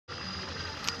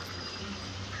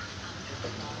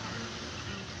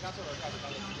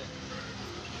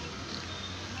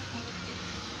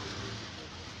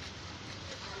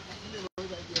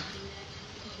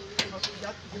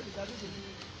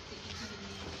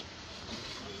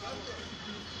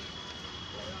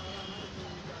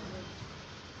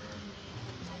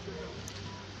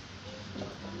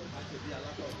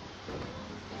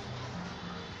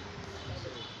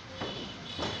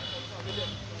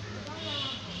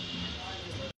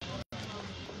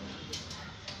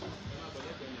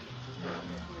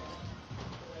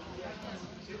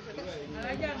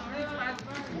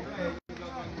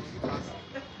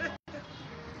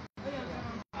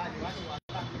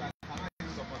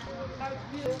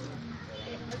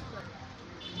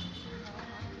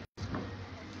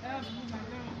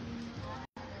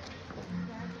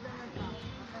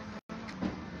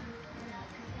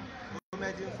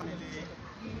Omedim family,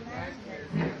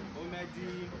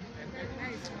 Omedim,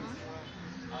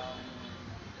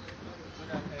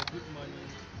 good morning.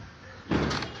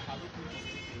 Have you put this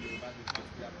in Yoruba because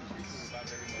we appreciate Yoruba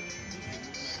very much. This is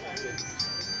the movement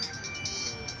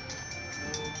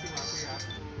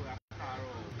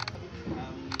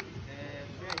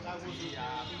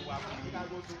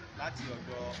láti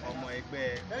ọ̀dọ̀ ọmọ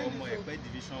ẹgbẹ́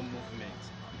division movement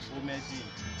Omedim.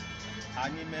 A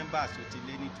ní members tó ti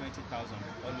lé ní 20,000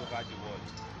 all over the world.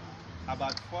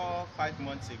 About 4-5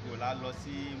 months ago,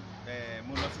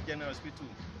 mo lọ sí General Hospital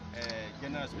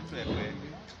Ẹ̀pẹ́.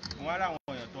 Mo wá ráwọn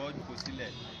èèyàn tó jókòó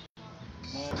sílẹ̀.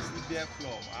 Mo sí bare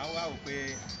floor. Àwọn wá wò pé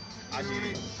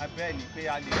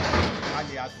a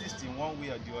lè assist in one way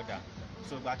or the other.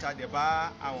 So gbàtà dẹ̀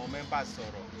bá àwọn members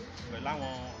sọ̀rọ̀ pẹ̀lú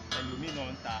àwọn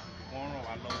ẹlòmíràn ń ta wọ́n ràn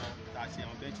wá lọ́wọ́ tá a ṣe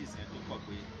àwọn benches yẹn tó kọ̀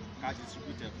pé ká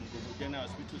distribute fún gbogbo general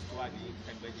hospitals tó wà ní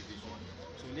Ẹ̀pẹ́ division.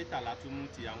 So later la tún mú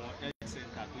ti àwọn health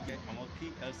center tó jẹ́ àwọn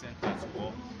key health centers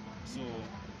wọ́. So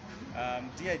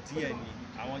díẹ̀díẹ̀ ni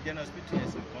àwọn general hospital yẹn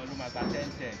sì kan ló máa gba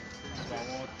 10-10. So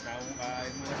àwọn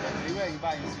irú ẹ̀yìn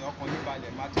báyìí sí ọkàn yín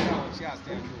balẹ̀ máa tún àwọn chairs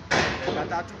tẹ̀ lò.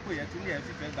 Bàtà tún pè yẹn tún ní ẹ̀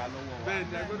fífẹ́ gbà lọ́wọ́ wa. Bẹ́ẹ̀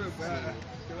ni a gbọ́dọ̀ gbà á.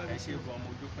 Ẹ ṣe gan mo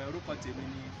dúpẹ́. Orúkọ tèmi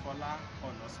ni Fọlá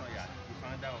Ọ̀nàsànyà, the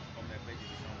founder of ọmọ Ẹ̀pẹ́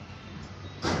division.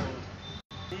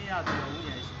 Ní àgbẹ̀wò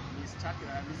yẹn Mrs.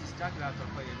 Chakira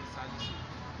Tọ́pẹ́yẹmí Salisu,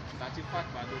 Latifat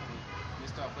Balógun,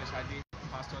 Mr. Ọpẹ́ṣadé,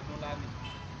 Pastor Dúnlání,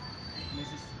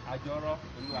 Mrs. Àjọrọ̀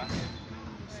Olúwakẹ́mi,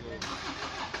 so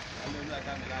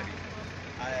Olúwadámiláre,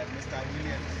 Mr.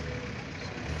 Williams.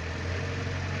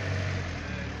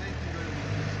 Thank you very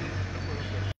much.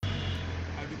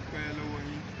 A dúpẹ́ lọ́wọ́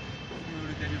yín fún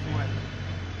orí tẹ́lẹ̀ fún wa.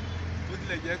 Ó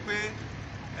tilẹ̀ jẹ́ pé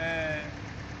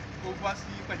ó wá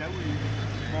sí pàjáwìrì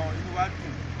ṣùgbọ́n inú wa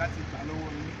dùn láti gbà lọ́wọ́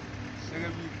yín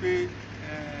gẹ́gẹ́ bíi pé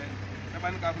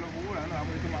tábánikà fọlọ́ owó rà náà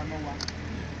àwọn ètò máa ná wa.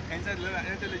 Ẹni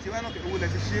tẹ́lẹ̀ ṣe wá náà owó lẹ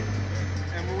fi ṣe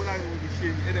owó láti wọ́n fi ṣe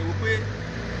ẹ̀dẹ̀ wò pé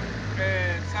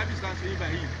sábìsì láti yín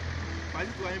báyìí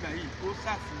pàṣẹ tó wá yín báyìí ó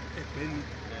sáàfù Ẹ̀pẹ́ ni.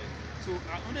 So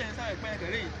àwọn èèyàn sáà Ẹ̀pẹ́ ẹ̀kẹ́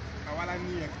rèé àwa la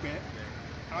ní Ẹ̀pẹ́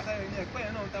àwọn sáà ní Ẹ̀pẹ́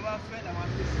yẹn náà tá a bá fẹ́ làwọn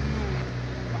àti sínú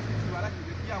pàṣẹ tiwa láti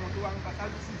jẹ́ kí àwọn tó wá ń pa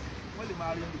sábìsì wọ́n lè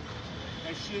máa rí lò.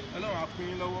 Ẹ ṣé Ọlọ́run á kún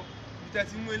yín lọ́wọ́ bí tẹ́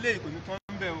ti mú eléyìí kò ní tán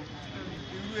ń bẹ̀ o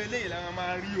irú eléyìí làwọn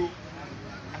máa rí o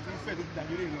àti ń fẹ́ tó ti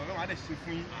dàbí eléyìí lọ Ọlọ́run á dẹ̀ ṣe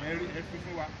fún yín ẹ fi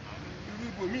fún wa irú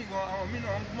ibò míì gan àwọn míì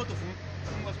náà ń mọ́tò fún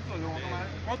hospital lọ́wọ́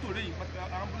mọ́tò rẹ̀ yìí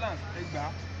ambulance ẹgbàá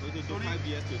torí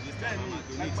bẹ́ẹ̀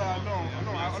ni agbára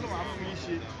Ọlọ́run á fún yín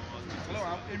ṣe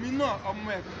èmi náà ọmọ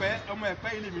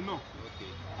Ẹ̀pẹ́ ilé mi náà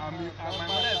àmì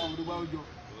àmàlẹ́ ẹ̀sán òdòdó ọjọ́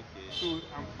so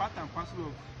I'm part and parcel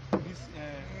of this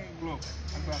club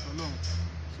agbára Ọlọ́run.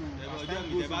 Ọjọ́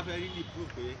mi tẹ bá fẹ́ rí ní proof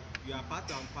pé you are part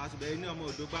and parcel bẹ́ẹ̀ ní ọmọ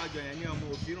òdògbà àjọ yẹn ní ọmọ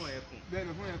òfìràn ẹkùn.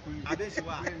 Bẹ́ẹ̀ni fún ẹkùn yìí.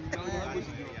 Adéṣiwá.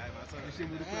 Ẹ ṣé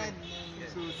mo dúpẹ́.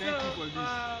 So thank you for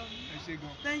this. Ẹ ṣé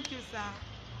gan. Thank you, sir.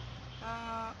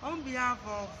 On behalf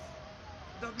of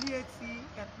WAT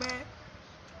Ẹ̀pẹ́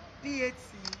PAT,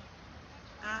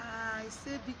 I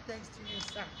say big thanks to you,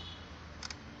 sir.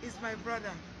 He's my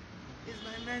brother. He's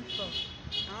my mentor.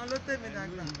 Àwọn ló tẹ̀mí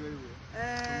dàgbà.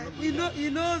 He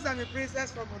knows I'm a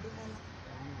princess from Odumola.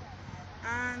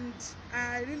 And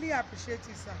I really appreciate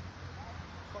you, sir,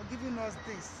 for giving us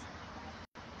this.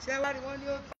 Ṣé wá rí wọ́n ní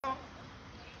ó tán?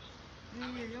 Ní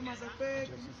èèyàn máa sọ pé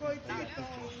kò tí ì tán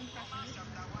òun kàkiri.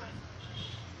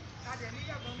 Kàdé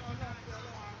nígbàgbọ́ mọ́ Ọlọ́run pé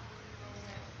Ọlọ́run á kó yín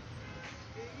lọ́wọ́.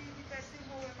 Èyí ní tẹ́sí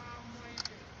mówó máa mọ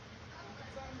ẹ̀jẹ̀.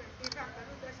 Sọ́ńdẹ̀ kí n kà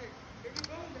pẹ̀lú tẹ́sẹ̀. Èyí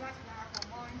tó wù mí láti darapọ̀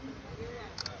mọ́ yín.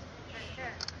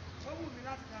 Ó wù mí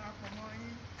láti darapọ̀ mọ́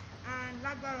yín. And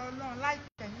lágbára Ọlọ́run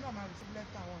láìpẹ́ yín náà máa receive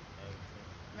letter wọn.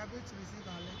 We are going to receive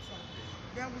our letter.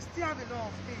 Then we still have a lot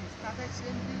of things that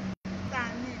I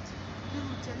need.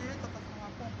 Nínú generator kan fún wa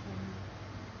pọ́ǹpù omi.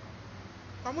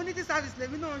 Community service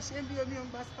lèmi náà ṣe ń bí omi ò ń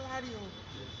gba sálárì o.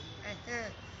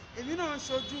 èmi náà ń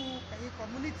ṣojú ẹ̀yin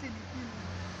community ní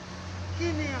kí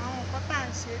ni àwọn nǹkan tá à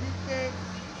ń ṣe ní pé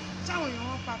táwọn èèyàn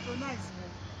wọn patronize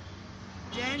wọn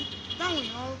then táwọn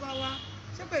èèyàn bá wá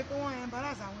ṣé pé wọ́n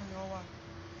embarrass àwọn èèyàn wa,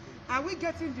 are we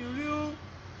getting the real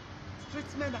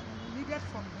treatment that we needed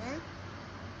from them?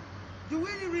 Do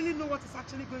we really know what is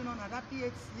actually going on at that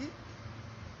PHC?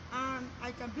 And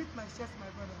I can beat my chest, my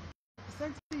brother. The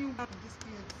same thing you have in this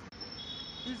PHC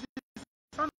is the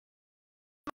son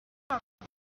of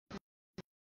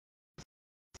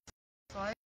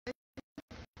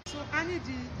so I need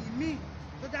the me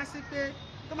to just say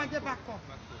tó máa jẹ́ backup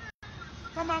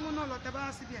tó máa múná lọ tẹ́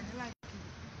bá síbi ẹ̀ ní láìpẹ́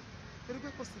torí pé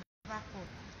kò sí backup,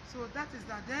 so that is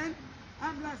that. Then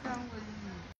ambulance down where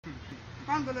you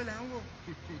pangolo lẹ́ ń wò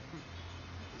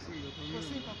kò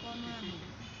sí nǹkan kan náà mọ̀.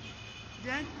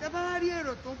 Then tẹ́ bá wá rí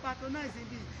èrò tó ń patronize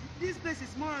ibi, this place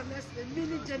is more or less a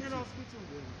mini general hospital.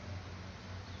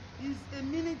 It's a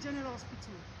mini general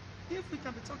hospital. If we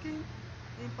can be talking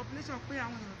in population pé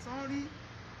àwọn èèyàn tó ń rí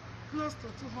close to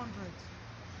 200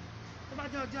 tó bá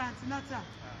jẹ́ ọjọ́ antenatal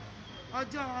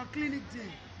ọjọ́ clinic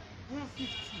day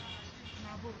 150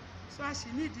 nabo, so I she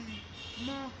need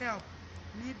more help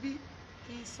níbí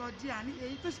kí n sọ díẹ̀ àní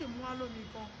èyí tó ṣe mú wá lónìí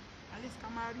gan at least ká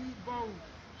máa rí bọ́ọ̀lù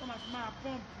tó máa fi máa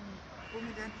pump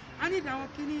omi. Then I need àwọn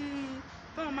kíní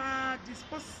tó máa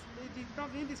dispose tó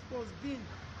fi ń dispose bin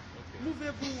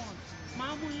movable one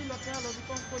máa mú yín lọ kí wọ́n lọ bí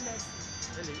kọ́ńkó lẹ́sìn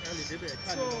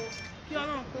so kí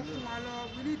ọlọ́run kó fún wa lọ,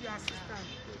 we need your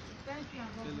assistance. Thank you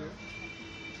and God bless you.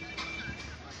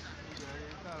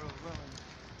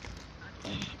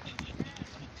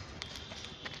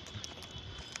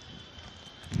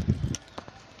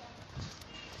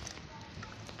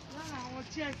 Lára àwọn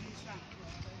chairs yìí sà,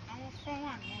 àwọn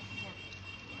fọ́nwà ni wọ́n fún wa,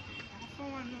 àwọn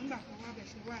fọ́nwà ni wọ́n gbà fún wa bẹ̀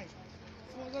ṣe wáyé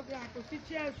fún ọlọ́gbẹ́ àpò sí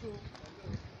chairs o,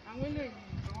 àwọn eléyìí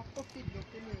àwọn covid ló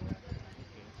tẹ́lẹ̀ wa,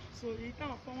 so èyí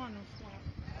táwọn fọ́nwà náà fún wa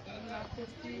òun la kó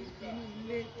sí inú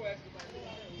ilé.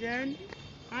 Then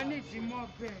I need the more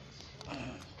bed.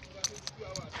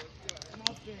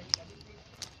 More bed.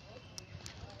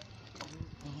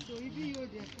 So ibi yóò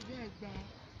dẹ̀ fi bẹ́ẹ̀ gba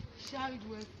child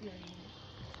welfare yìí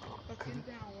wọ́n ti ń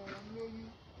dá àwọn olóyún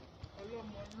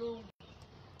ọlọ́mọ lóhùn,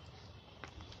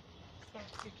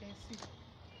 as you can see.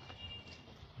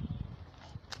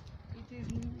 It is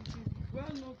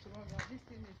well known to us that this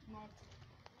thing is not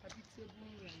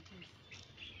habitable like this.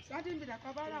 So I didn't be that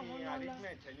cover àwọn lọ́la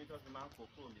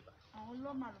àwọn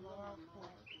lọ́mà ló wá kó.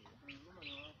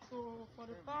 So for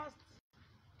the past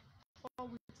 4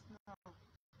 weeks now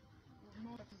we've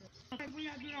not gotten them.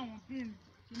 Bóyá bí àwọn bin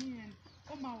kìíní yẹn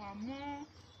ó máa wà mọ́.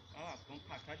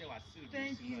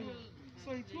 Thank you.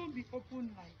 So it won't be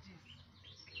open like this.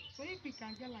 So if we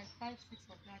can get like 5-6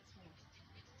 of that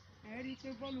one, rí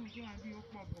pé volume tó wà bí ó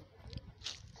pọ̀ bọ̀.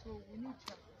 So we need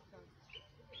to assistance.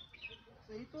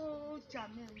 So èyí tó jà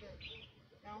mí ẹ̀ bẹ̀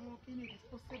àwọn kíni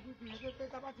disposable bin ẹgbẹ́ pé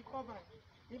tábà ti cover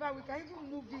in fact we can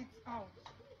even move it out.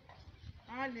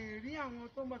 A lè rí àwọn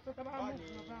tó ń bọ̀ tó tábà move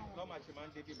lọ bá wọn. Lọ́mà ṣe máa ń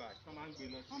dé bíbá wọ́n máa ń gbé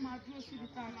lọ sí. Wọ́n máa dúró síbi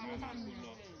tá a dúró sí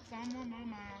yẹn. Sàmọ́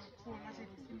máa kó láṣẹ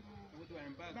fi sínú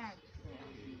bag.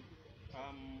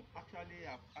 Actually,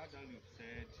 I've heard all you've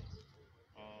said.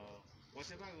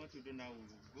 Whatever we want to do now, we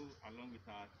will go along with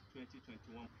our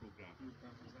 2021 program.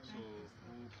 So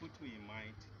we'll put you in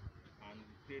mind and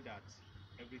pray that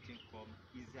everything comes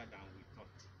easier than we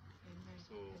thought.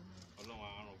 So, so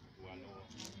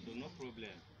no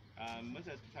problem. Most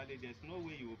especially, there's no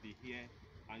way you will be here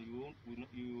and you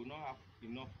will not have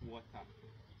enough water,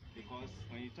 because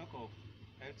when you talk of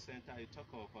health center, you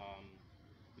talk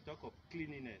of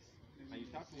cleanliness, and you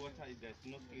start water, there's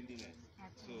no cleanliness.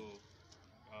 So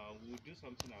we'll do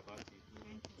something about it.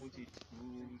 We'll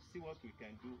see what we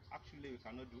can do. Actually, we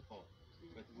cannot do all,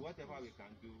 but whatever we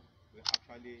can do, we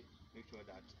actually make sure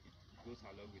that it goes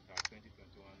along with our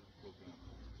 2021 program.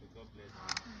 So God bless you.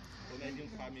 Omedim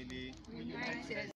family.